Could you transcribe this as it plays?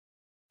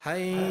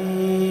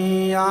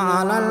حي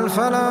على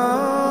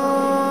الفلاح.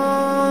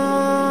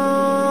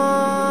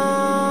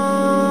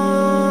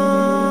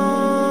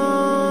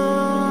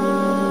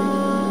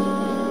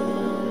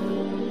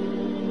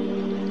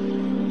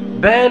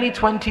 Barely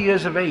 20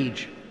 years of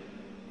age,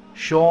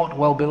 short,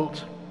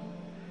 well-built,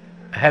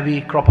 a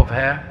heavy crop of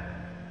hair.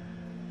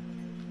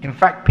 In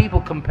fact,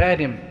 people compared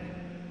him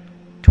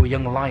to a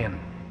young lion.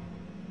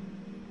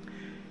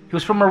 He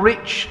was from a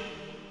rich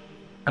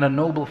and a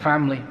noble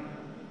family.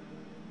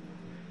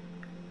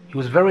 He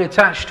was very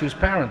attached to his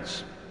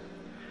parents.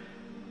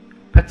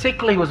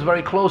 Particularly, he was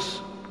very close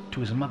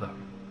to his mother.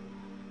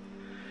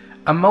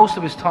 And most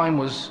of his time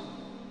was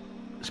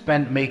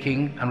spent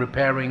making and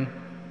repairing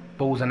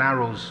bows and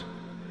arrows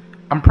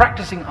and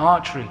practicing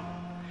archery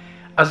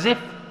as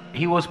if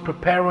he was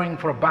preparing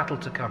for a battle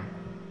to come.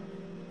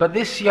 But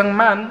this young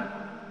man,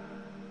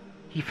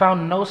 he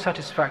found no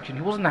satisfaction.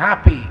 He wasn't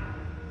happy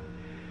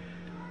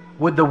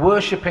with the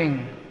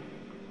worshipping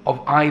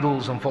of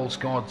idols and false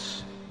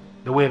gods,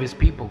 the way of his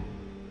people.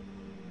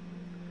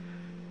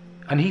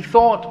 And he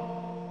thought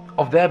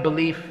of their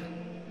belief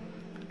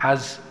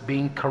as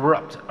being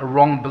corrupt, a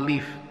wrong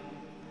belief.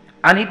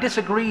 And he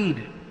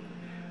disagreed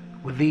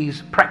with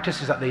these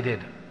practices that they did.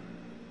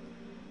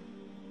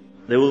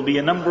 There will be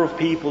a number of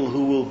people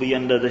who will be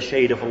under the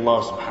shade of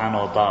Allah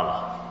subhanahu wa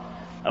ta'ala.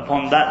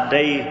 Upon that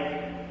day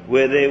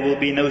where there will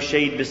be no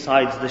shade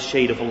besides the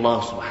shade of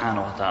Allah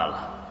subhanahu wa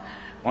ta'ala.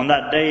 On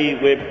that day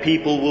where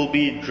people will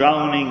be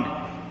drowning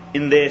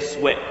in their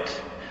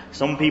sweat.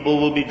 Some people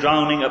will be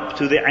drowning up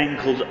to their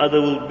ankles,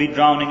 others will be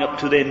drowning up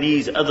to their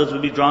knees, others will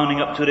be drowning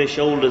up to their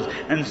shoulders,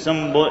 and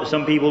some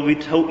people will be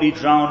totally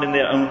drowned in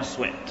their own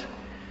sweat.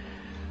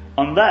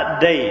 On that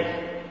day,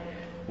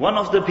 one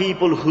of the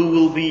people who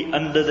will be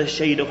under the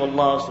shade of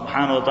Allah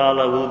subhanahu wa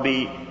ta'ala will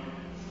be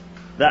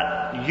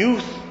that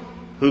youth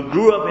who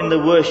grew up in the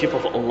worship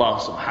of Allah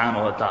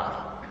subhanahu wa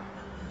ta'ala.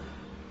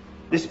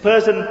 This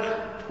person,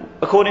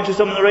 according to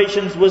some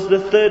narrations, was the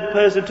third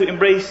person to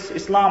embrace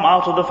Islam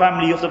out of the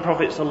family of the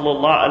Prophet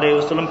sallallahu alaihi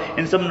wasallam.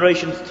 In some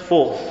narrations,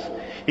 fourth.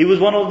 He was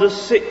one of the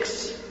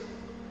 6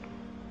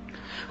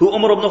 who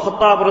Umar ibn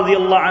Khattab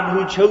radiallahu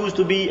anhu chose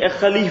to be a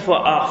Khalifa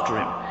after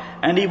him.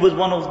 And he was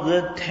one of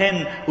the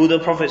 10 who the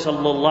Prophet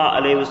sallallahu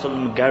alaihi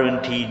wasallam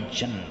guaranteed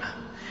Jannah.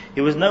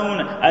 He was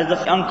known as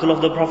the uncle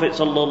of the Prophet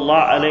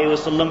sallallahu alaihi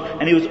wasallam,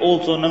 and he was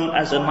also known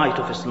as a knight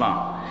of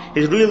Islam.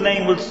 His real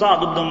name was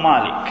Sa'd ibn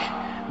Malik,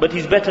 but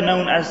he's better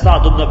known as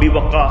Sa'd ibn Abi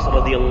Waqqas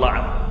radiallahu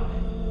anhu.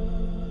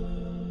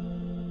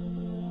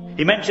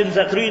 He mentions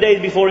that 3 days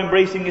before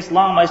embracing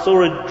Islam, I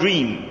saw a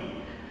dream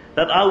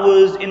that I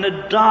was in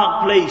a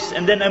dark place,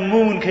 and then a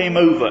moon came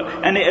over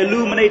and it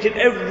illuminated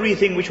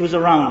everything which was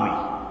around me.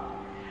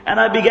 And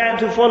I began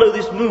to follow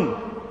this moon.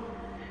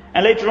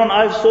 And later on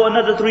I saw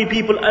another 3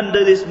 people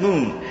under this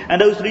moon. And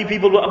those 3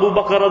 people were Abu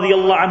Bakr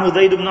radiallahu anhu,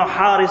 Zayd ibn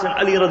Haris and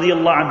Ali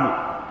radiallahu anhu.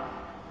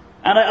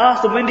 And I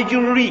asked them, when did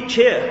you reach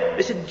here?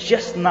 They said,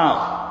 just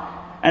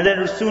now. And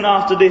then soon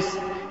after this,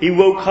 he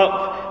woke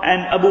up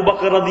and Abu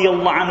Bakr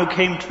radiallahu anhu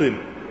came to him.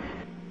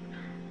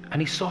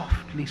 And he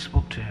softly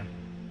spoke to him.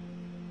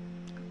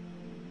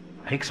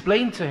 He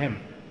explained to him,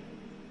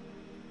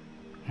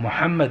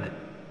 Muhammad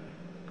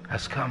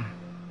has come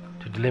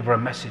to deliver a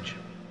message,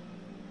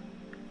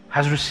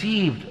 has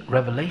received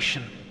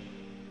revelation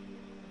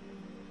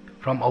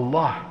from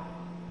Allah,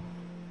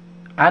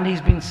 and he's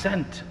been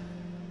sent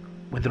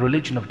with the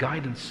religion of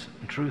guidance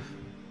and truth.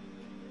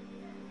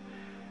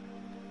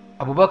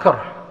 Abu Bakr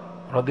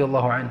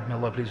radiallahu anhu, may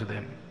Allah please with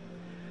him,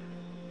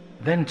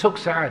 then took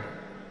Sa'ad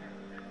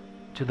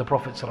to the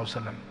Prophet sallallahu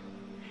alaihi wasallam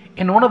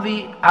in one of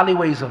the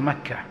alleyways of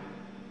Mecca.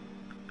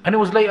 And it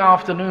was late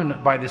afternoon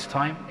by this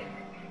time,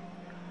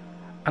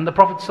 and the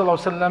Prophet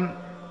ﷺ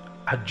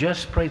had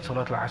just prayed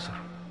Salat al-Asr.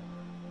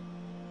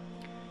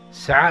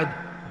 Sa'ad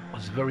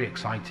was very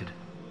excited.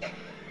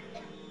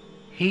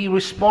 He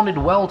responded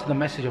well to the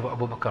message of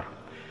Abu Bakr.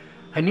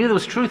 He knew there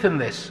was truth in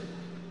this,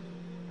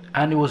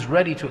 and he was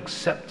ready to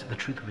accept the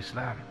truth of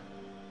Islam,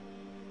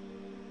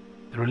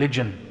 the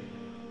religion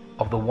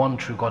of the one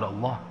true God,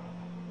 Allah.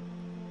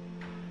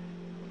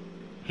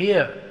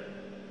 Here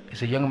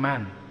is a young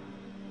man,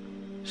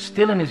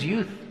 still in his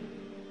youth,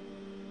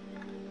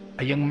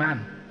 a young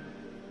man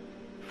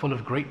full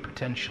of great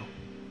potential.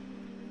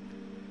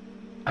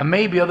 And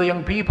maybe other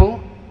young people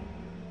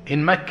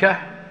in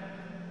Mecca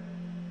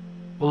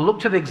will look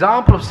to the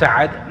example of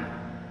Sa'ad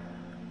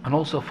and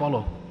also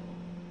follow.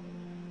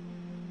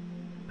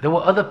 There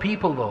were other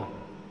people though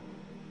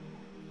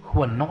who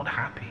were not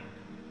happy.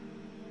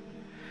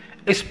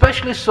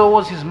 Especially so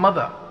was his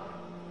mother.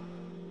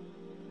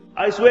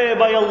 I swear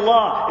by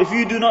Allah, if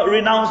you do not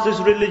renounce this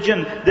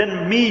religion,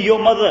 then me, your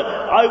mother,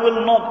 I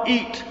will not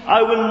eat,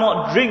 I will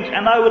not drink,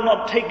 and I will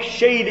not take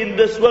shade in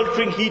the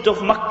sweltering heat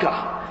of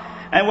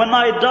Makkah. And when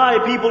I die,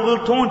 people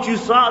will taunt you,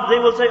 Sa'd. They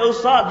will say, oh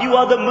Sa'd, you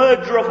are the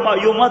murderer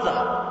of your mother.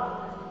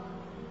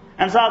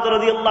 And Sa'd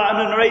radiallahu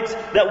anhu narrates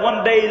that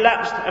one day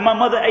elapsed and my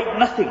mother ate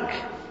nothing.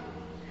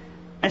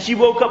 And she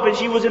woke up and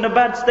she was in a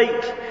bad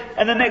state.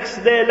 And the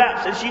next day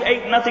elapsed and she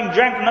ate nothing,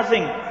 drank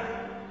nothing.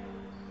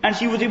 And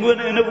she was even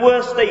in a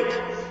worse state.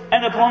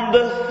 And upon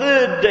the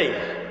third day,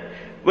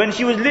 when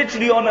she was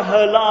literally on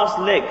her last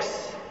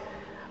legs,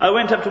 I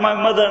went up to my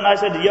mother and I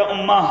said, Ya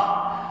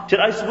Ummah, said,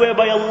 I swear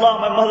by Allah,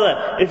 my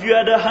mother, if you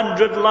had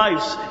 100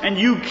 lives and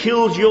you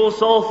killed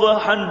yourself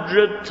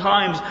 100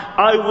 times,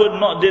 I would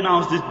not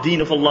denounce this deen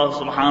of Allah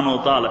subhanahu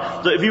wa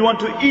ta'ala. So if you want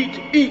to eat,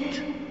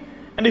 eat.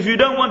 And if you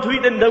don't want to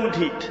eat, then don't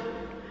eat.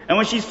 And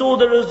when she saw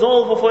the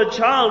resolve of her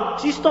child,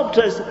 she stopped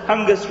her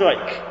hunger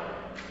strike.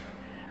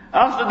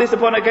 After this,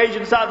 upon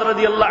occasion, Sa'd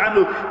radiallahu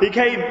anhu, he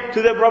came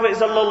to the Prophet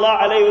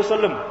sallallahu alayhi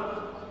wasallam.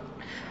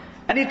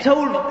 And he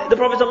told the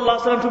Prophet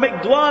ﷺ to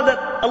make dua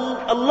that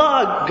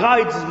Allah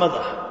guides his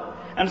mother.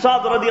 And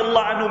Sa'd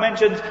radiallahu anhu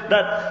mentions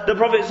that the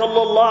Prophet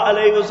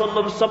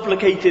ﷺ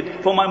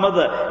supplicated for my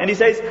mother. And he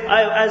says,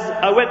 as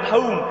I went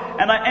home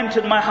and I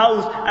entered my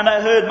house and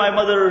I heard my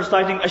mother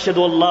reciting,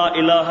 Ashhadu an la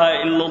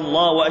ilaha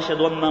illallah wa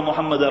ashhadu anna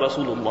Muhammadan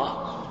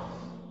Rasulullah.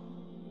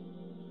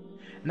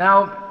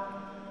 Now,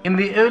 in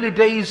the early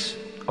days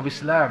of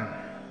Islam,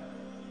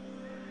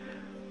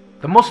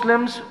 the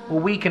Muslims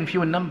were weak and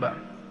few in number.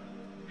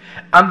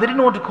 And they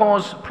didn't want to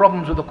cause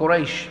problems with the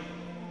Quraysh.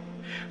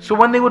 So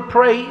when they would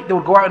pray, they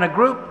would go out in a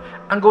group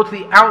and go to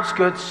the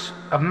outskirts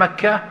of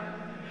Mecca,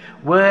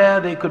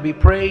 where they could be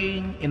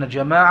praying in a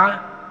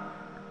jama'ah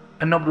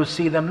and nobody would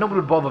see them,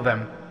 nobody would bother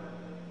them.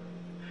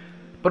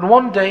 But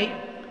one day,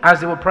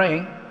 as they were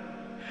praying,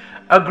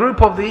 a group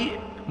of the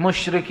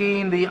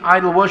mushrikeen, the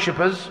idol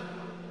worshippers,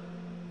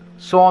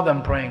 saw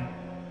them praying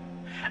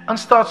and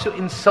started to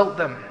insult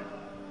them.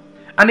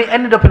 And it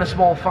ended up in a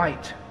small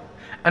fight.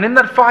 And in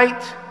that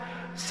fight,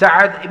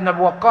 Sa'd ibn Abi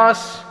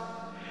Waqqas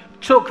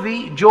took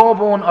the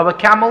jawbone of a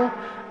camel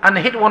and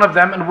hit one of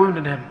them and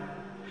wounded him.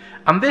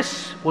 And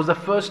this was the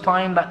first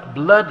time that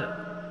blood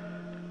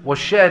was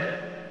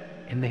shed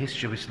in the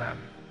history of Islam.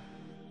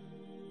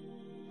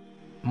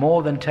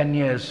 More than 10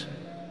 years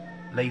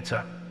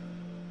later,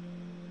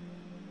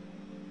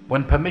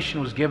 when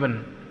permission was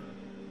given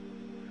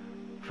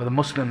for the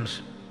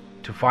Muslims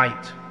to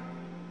fight,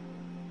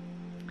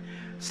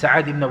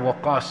 Sa'd ibn Abi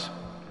Waqqas,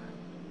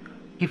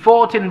 he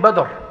fought in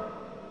Badr.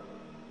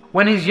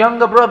 When his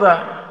younger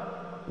brother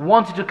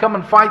wanted to come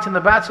and fight in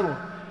the battle,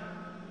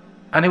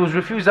 and he was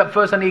refused at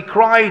first, and he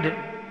cried,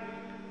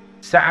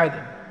 Sa'd,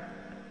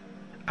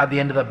 at the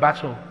end of the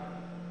battle,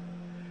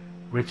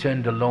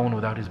 returned alone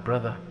without his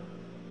brother.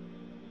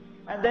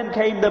 And then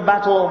came the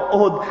battle of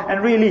Uhud,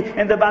 and really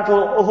in the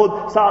battle of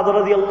Uhud, Sa'd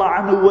radiallahu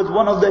anhu was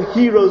one of the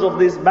heroes of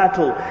this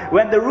battle.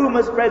 When the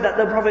rumor spread that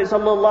the Prophet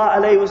sallallahu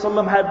alaihi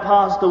wasallam had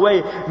passed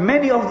away,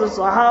 many of the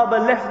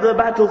Sahaba left the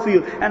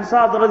battlefield, and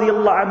Sa'd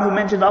radiallahu anhu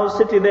mentioned, I was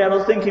sitting there and I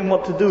was thinking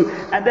what to do,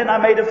 and then I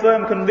made a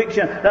firm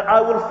conviction that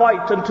I will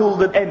fight until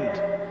the end.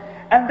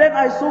 And then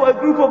I saw a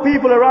group of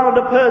people around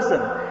a person,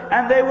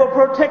 and they were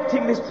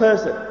protecting this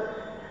person.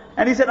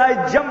 And he said,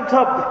 I jumped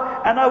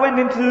up and I went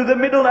into the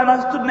middle and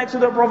I stood next to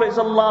the Prophet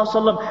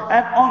ﷺ.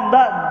 And on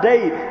that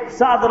day,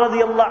 Sa'd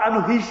radiallahu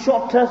anhu, he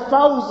shot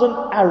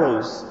 1,000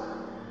 arrows.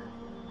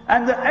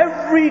 And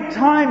every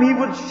time he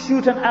would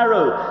shoot an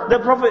arrow, the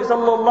Prophet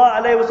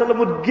ﷺ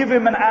would give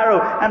him an arrow,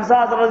 and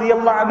Sa'd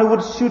radiallahu anhu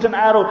would shoot an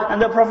arrow,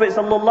 and the Prophet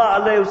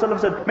ﷺ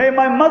said, may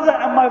my mother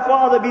and my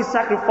father be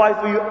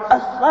sacrificed for you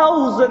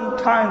 1,000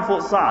 times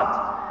for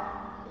Sa'd.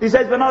 He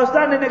says, when I was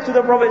standing next to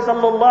the Prophet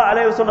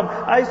ﷺ,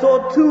 I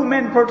saw two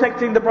men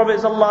protecting the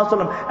Prophet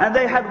ﷺ, and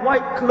they had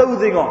white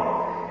clothing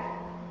on.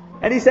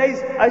 And he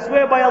says, I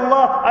swear by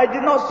Allah, I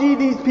did not see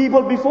these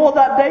people before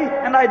that day,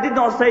 and I did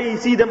not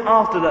see them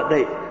after that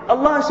day.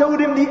 Allah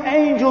showed him the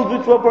angels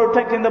which were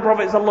protecting the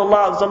Prophet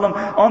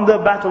ﷺ on the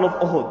battle of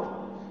Uhud.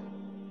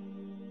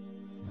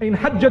 In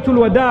Hajjatul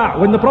Wada',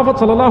 when the Prophet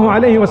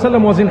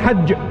ﷺ was in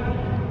Hajj,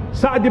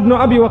 Sa'd ibn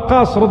Abi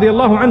Waqqas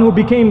radiallahu anhu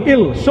became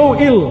ill, so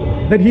ill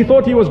that he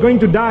thought he was going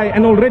to die,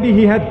 and already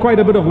he had quite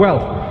a bit of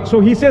wealth.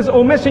 So he says,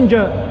 O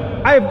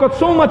Messenger, I've got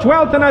so much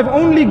wealth and I've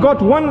only got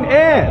one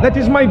heir, that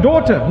is my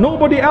daughter.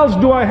 Nobody else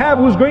do I have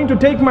who's going to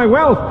take my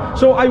wealth.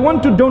 So I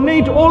want to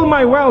donate all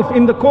my wealth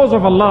in the cause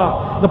of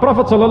Allah. The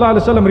Prophet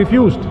ﷺ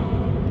refused.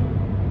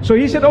 So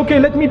he said, okay,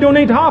 let me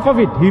donate half of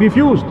it. He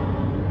refused.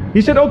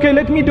 He said, okay,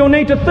 let me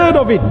donate a third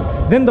of it.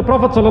 Then the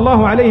Prophet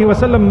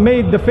ﷺ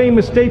made the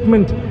famous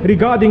statement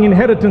regarding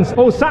inheritance.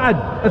 Oh Sa'd,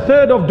 a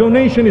third of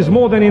donation is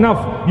more than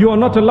enough. You are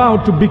not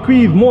allowed to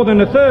bequeath more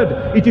than a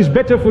third. It is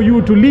better for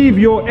you to leave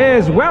your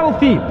heirs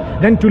wealthy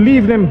than to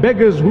leave them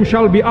beggars who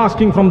shall be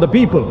asking from the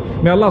people.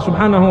 May Allah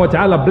subhanahu wa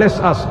ta'ala bless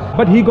us.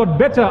 But he got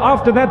better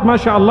after that,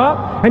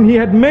 mashallah, and he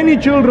had many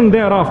children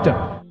thereafter.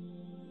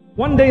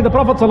 One day the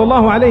Prophet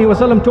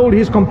ﷺ told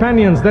his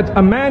companions that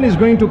a man is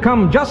going to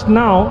come just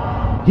now.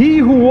 He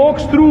who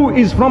walks through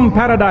is from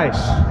paradise.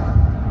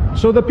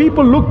 So the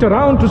people looked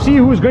around to see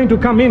who is going to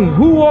come in.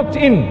 Who walked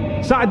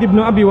in? Sa'd ibn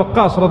Abi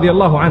Waqqas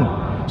radiallahu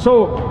anhu.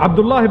 So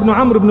Abdullah ibn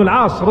Amr ibn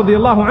al-As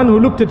radiallahu anhu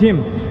looked at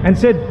him and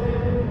said,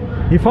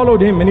 he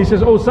followed him and he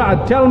says, oh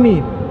Sa'd, tell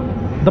me,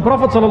 the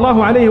Prophet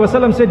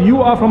ﷺ said,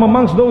 you are from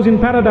amongst those in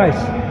paradise.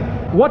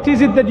 What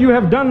is it that you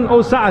have done,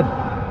 O Sa'd,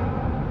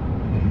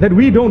 that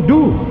we don't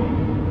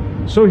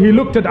do? So he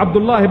looked at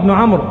Abdullah ibn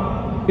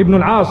Amr ibn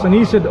al-As, and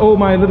he said, "Oh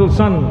my little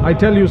son, I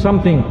tell you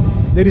something.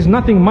 There is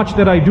nothing much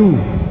that I do.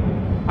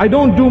 I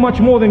don't do much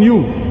more than you.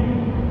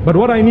 But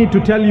what I need to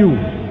tell you,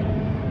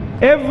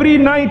 every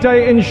night I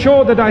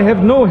ensure that I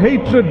have no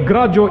hatred,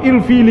 grudge or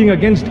ill feeling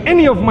against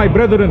any of my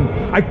brethren.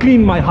 I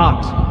clean my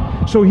heart."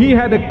 So he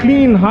had a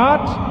clean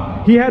heart,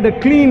 he had a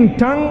clean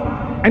tongue,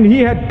 and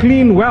he had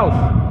clean wealth.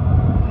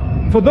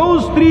 For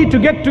those three to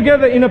get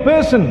together in a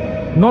person,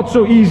 not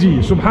so easy,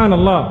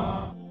 subhanallah.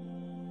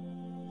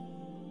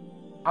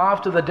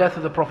 After the death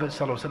of the Prophet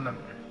ﷺ,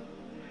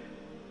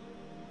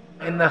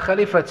 in the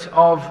Caliphate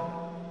of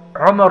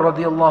Umar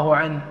radiallahu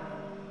anhu,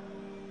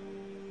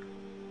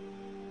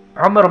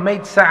 Umar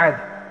made Sa'ad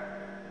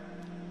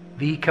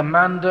the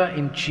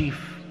commander-in-chief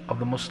of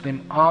the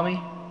Muslim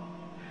army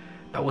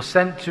that was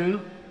sent to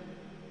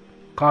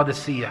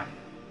Qadisiyah,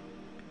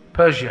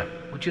 Persia,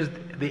 which is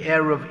the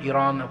area of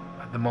Iran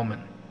at the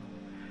moment.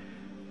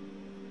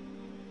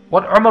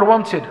 What Umar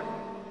wanted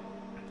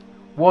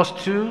was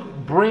to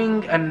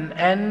bring an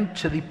end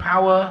to the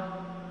power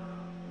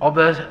of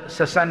the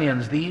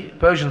Sasanians, the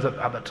Persians at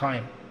that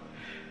time.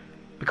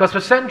 Because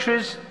for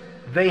centuries,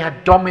 they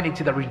had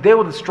dominated the region. They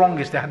were the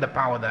strongest, they had the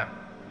power there.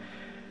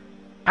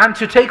 And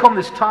to take on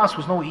this task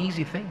was no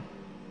easy thing.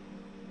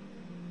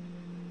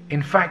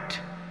 In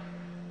fact,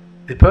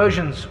 the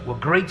Persians were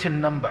great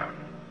in number.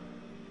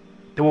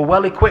 They were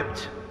well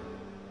equipped.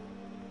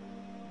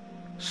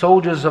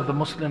 Soldiers of the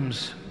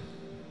Muslims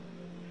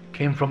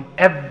came from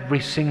every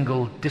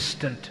single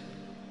distant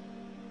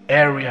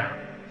area.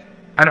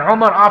 And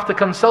Umar, after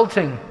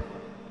consulting,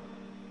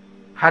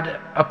 had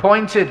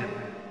appointed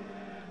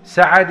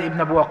Sa'ad ibn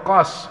Abi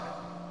Waqqas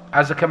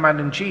as the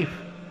commander-in-chief.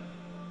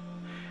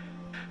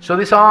 So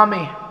this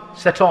army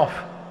set off,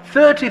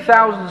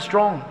 30,000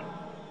 strong.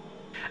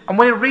 And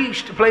when it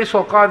reached a place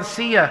called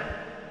Qadisiyah,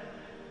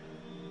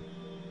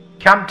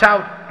 camped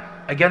out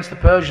against the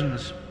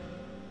Persians.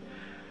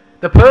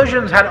 The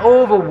Persians had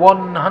over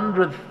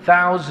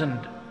 100,000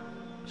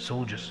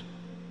 soldiers.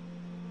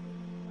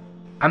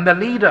 And the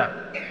leader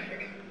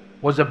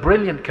was a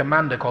brilliant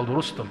commander called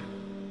Rustam.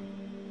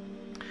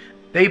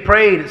 They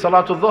prayed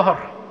Salatul Dhuhr,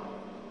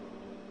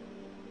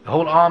 the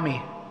whole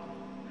army.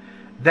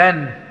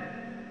 Then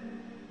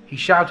he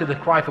shouted the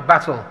cry for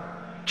battle,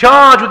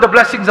 "Charge with the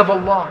blessings of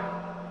Allah."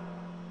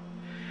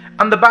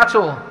 And the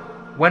battle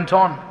went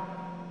on.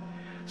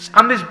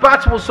 And this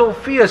battle was so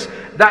fierce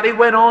that it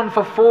went on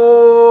for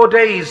 4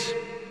 days.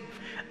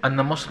 And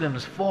the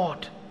Muslims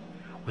fought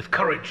with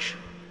courage,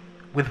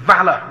 with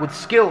valor, with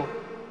skill.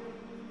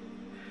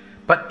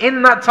 But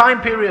in that time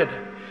period,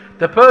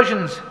 the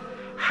Persians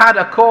had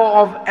a corps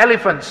of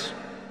elephants,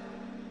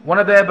 one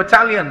of their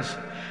battalions,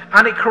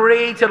 and it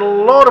created a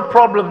lot of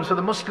problems for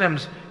the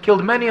Muslims,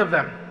 killed many of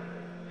them,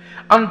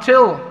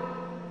 until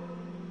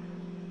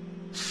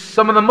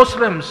some of the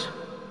Muslims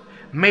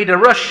made a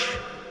rush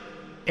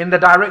in the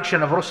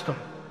direction of Rustam.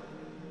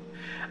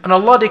 And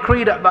Allah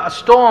decreed that a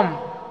storm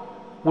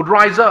would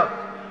rise up,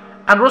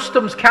 and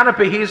Rustam's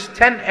canopy, his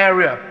tent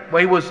area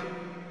where he was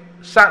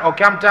sat or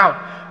camped out,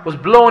 was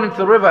blown into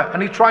the river,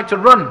 and he tried to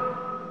run.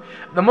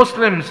 The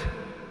Muslims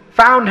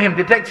found him,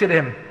 detected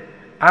him,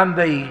 and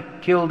they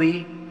killed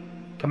the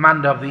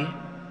commander of the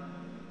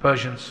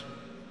Persians.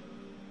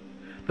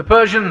 The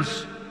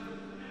Persians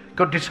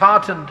got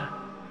disheartened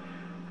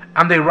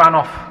and they ran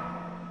off.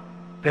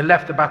 They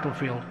left the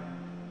battlefield.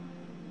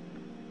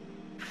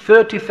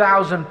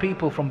 30,000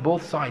 people from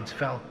both sides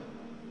fell.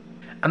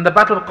 And the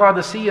Battle of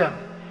Qadisiyah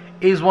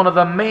is one of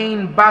the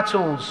main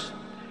battles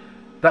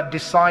that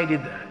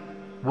decided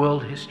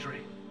world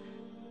history.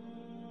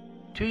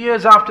 2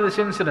 years after this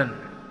incident,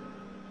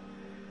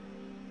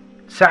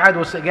 Sa'ad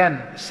was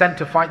again sent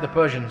to fight the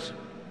Persians.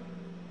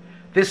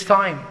 This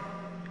time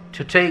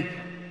to take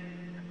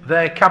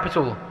their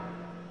capital,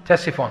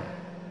 Ctesiphon.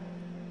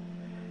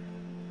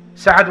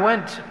 Sa'ad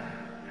went,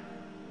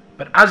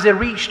 but as they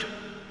reached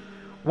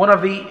one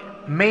of the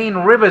main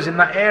rivers in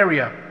that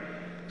area,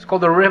 it's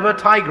called the river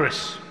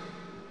Tigris,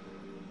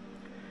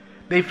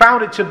 they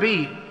found it to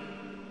be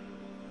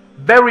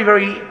very,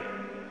 very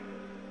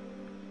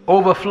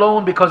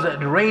overflown because it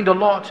rained a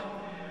lot,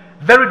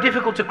 very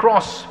difficult to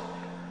cross.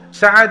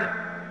 Sa'ad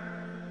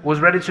was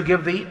ready to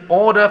give the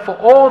order for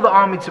all the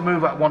army to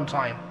move at one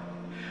time,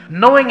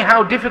 knowing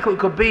how difficult it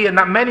could be and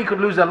that many could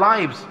lose their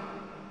lives.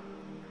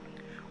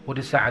 What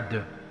did Sa'ad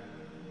do?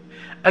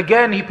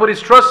 Again, he put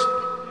his trust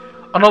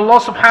on Allah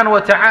subhanahu wa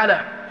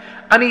ta'ala,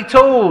 and he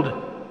told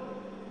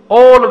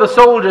all of the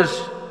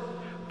soldiers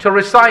to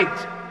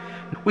recite,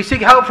 "We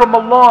seek help from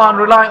Allah and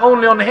rely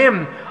only on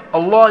Him.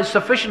 Allah is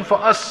sufficient for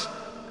us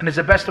and is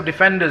the best of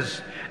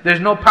defenders. There is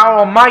no power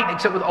or might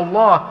except with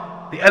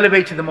Allah, the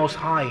elevated, the most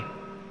high."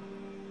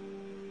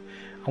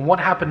 And what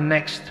happened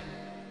next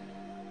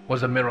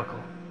was a miracle.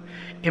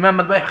 Imam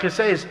al-Bayhaqi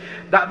says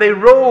that they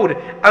rode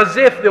as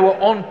if they were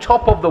on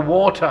top of the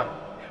water.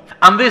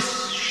 And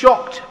this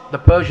shocked the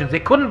Persians. They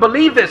couldn't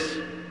believe this.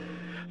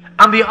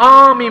 And the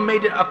army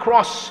made it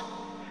across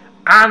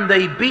and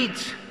they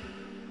beat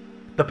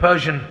the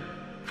Persian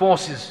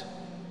forces.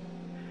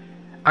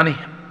 And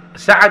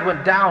Sa'ad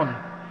went down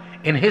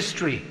in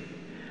history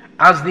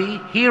as the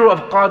hero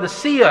of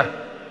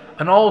Qadisiyah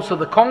and also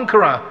the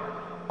conqueror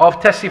of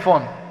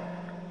Ctesiphon,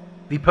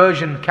 the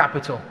Persian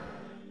capital.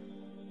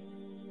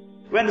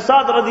 When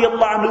Sa'd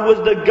radiallahu anhu was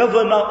the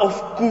governor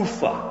of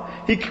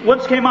Kufa, he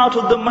once came out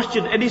of the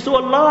masjid and he saw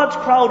a large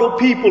crowd of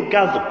people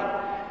gathered.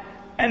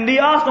 And he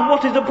asked them,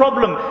 what is the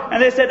problem?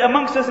 And they said,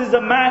 amongst us is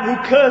a man who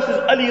curses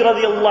Ali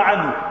radiallahu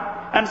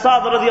anhu. And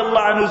Sa'd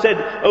radiallahu anhu said,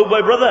 oh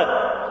my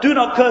brother, do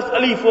not curse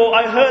Ali, for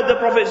I heard the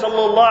Prophet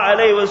sallallahu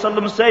alayhi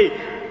wasallam say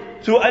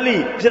to Ali,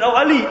 he said, oh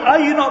Ali, are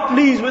you not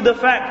pleased with the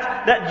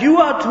fact that you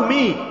are to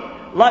me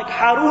like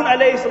Harun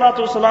alayhi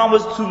salatu wasalam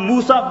was to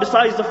Musa,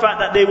 besides the fact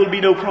that there will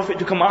be no prophet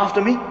to come after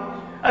me?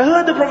 I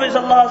heard the Prophet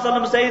sallallahu alayhi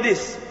wasallam say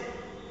this.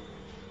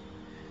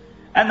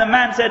 And the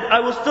man said, I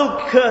will still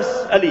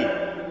curse Ali.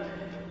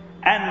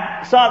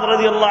 And Sa'd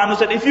radiallahu anhu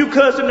said, if you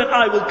curse him, then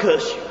I will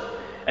curse you.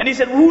 And he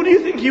said, who do you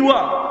think you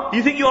are? Do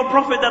you think you are a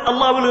prophet that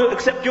Allah will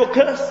accept your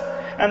curse?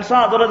 And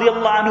Sa'd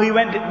radiallahu anhu, he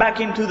went back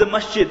into the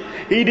masjid.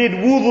 He did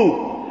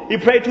wudu. He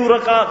prayed 2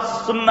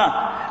 rakats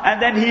sunnah.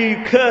 And then he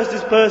cursed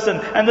this person.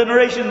 And the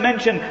narration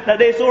mentioned that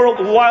they saw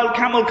a wild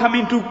camel come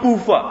into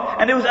Kufa.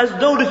 And it was as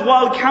though this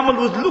wild camel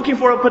was looking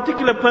for a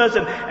particular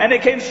person. And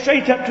it came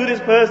straight up to this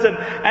person.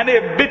 And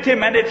it bit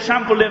him and it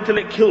trampled him till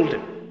it killed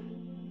him.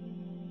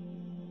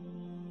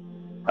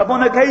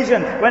 Upon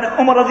occasion, when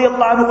Umar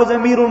radiallahu anhu was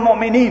Amirul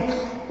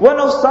Mu'mineen, one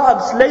of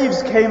Sa'd's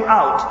slaves came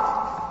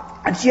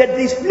out, and she had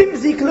these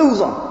flimsy clothes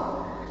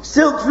on,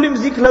 silk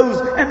flimsy clothes,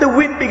 and the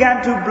wind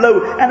began to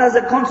blow, and as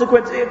a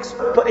consequence it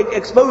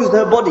exposed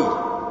her body.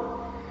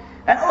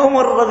 And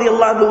Umar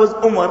radiallahu anhu was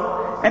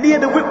Umar, and he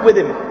had a whip with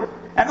him.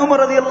 And Umar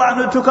radiallahu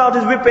anhu took out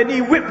his whip and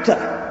he whipped her.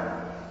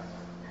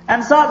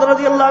 And Sa'd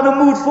radiallahu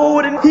anhu moved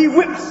forward and he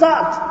whipped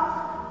Sa'd.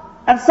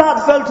 And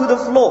Sa'd fell to the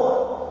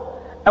floor.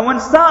 And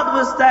when Sa'd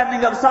was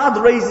standing up, Sa'd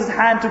raised his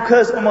hand to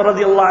curse Umar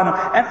radiallahu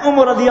anhu. And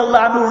Umar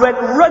radiallahu anhu went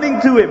running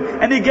to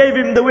him. And he gave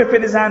him the whip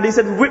in his hand. He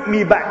said, whip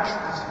me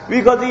back.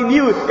 Because he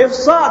knew if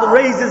Sa'd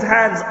raised his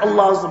hands,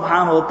 Allah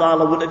subhanahu wa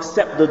ta'ala would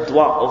accept the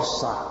dua of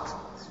Sa'd.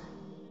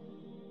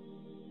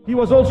 He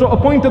was also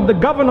appointed the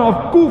governor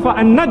of Kufa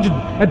and Najd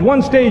at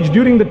one stage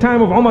during the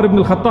time of Umar ibn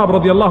al-Khattab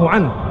radiallahu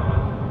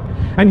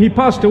anhu. And he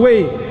passed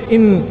away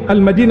in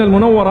Al-Madinah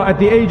al-Munawwara at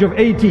the age of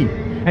 80.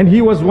 And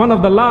he was one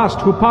of the last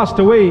who passed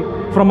away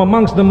from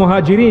amongst the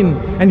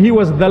Muhajirin. And he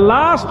was the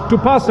last to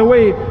pass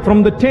away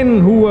from the 10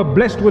 who were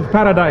blessed with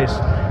paradise.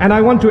 And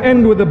I want to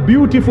end with a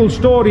beautiful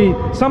story,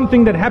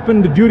 something that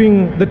happened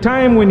during the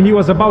time when he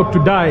was about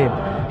to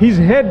die. His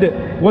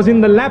head was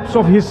in the laps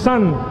of his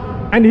son,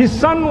 and his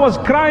son was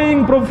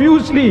crying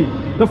profusely.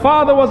 The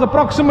father was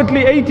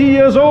approximately 80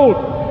 years old,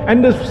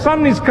 and the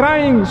son is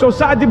crying. So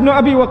Sa'd ibn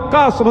Abi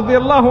Waqqas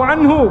radiallahu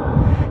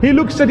anhu, he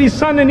looks at his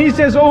son and he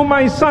says, oh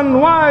my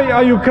son, why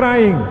are you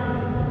crying?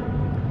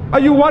 Are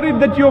you worried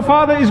that your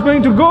father is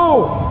going to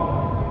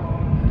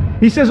go?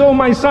 He says, oh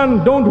my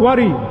son, don't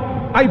worry.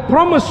 I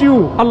promise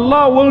you,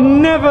 Allah will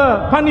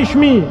never punish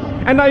me.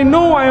 And I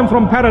know I am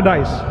from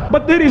paradise.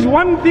 But there is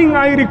one thing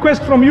I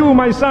request from you,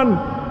 my son.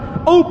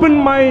 Open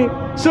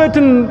my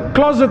certain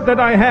closet that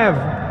I have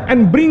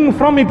and bring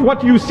from it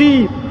what you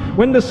see.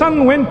 When the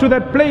son went to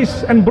that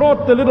place and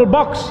brought the little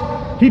box,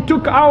 he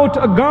took out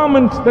a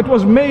garment that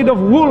was made of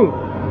wool.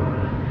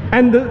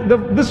 And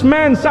this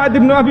man, Sa'd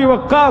ibn Abi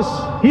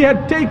Waqqas, he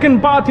had taken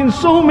part in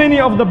so many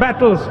of the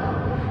battles.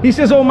 He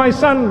says, oh my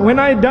son, when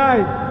I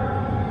die,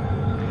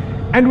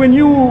 and when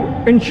you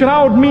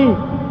enshroud me,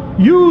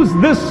 use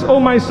this,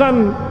 oh my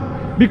son,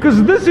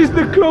 because this is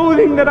the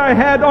clothing that I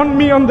had on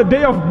me on the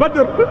day of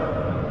Badr.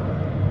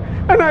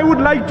 And I would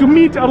like to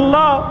meet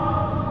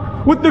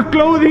Allah with the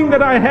clothing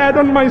that I had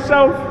on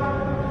myself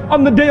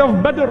on the day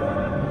of Badr.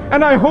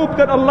 And I hope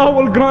that Allah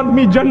will grant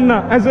me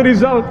Jannah as a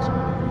result.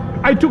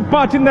 I took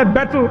part in that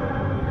battle,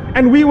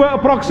 and we were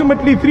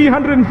approximately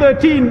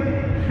 313,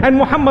 and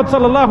Muhammad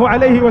sallallahu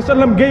alayhi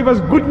wasallam gave us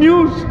good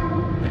news.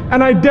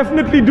 And I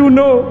definitely do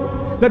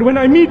know that when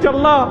I meet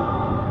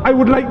Allah, I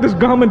would like this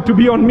garment to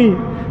be on me.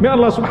 May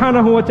Allah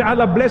subhanahu wa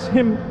ta'ala bless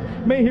him.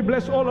 May He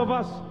bless all of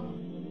us.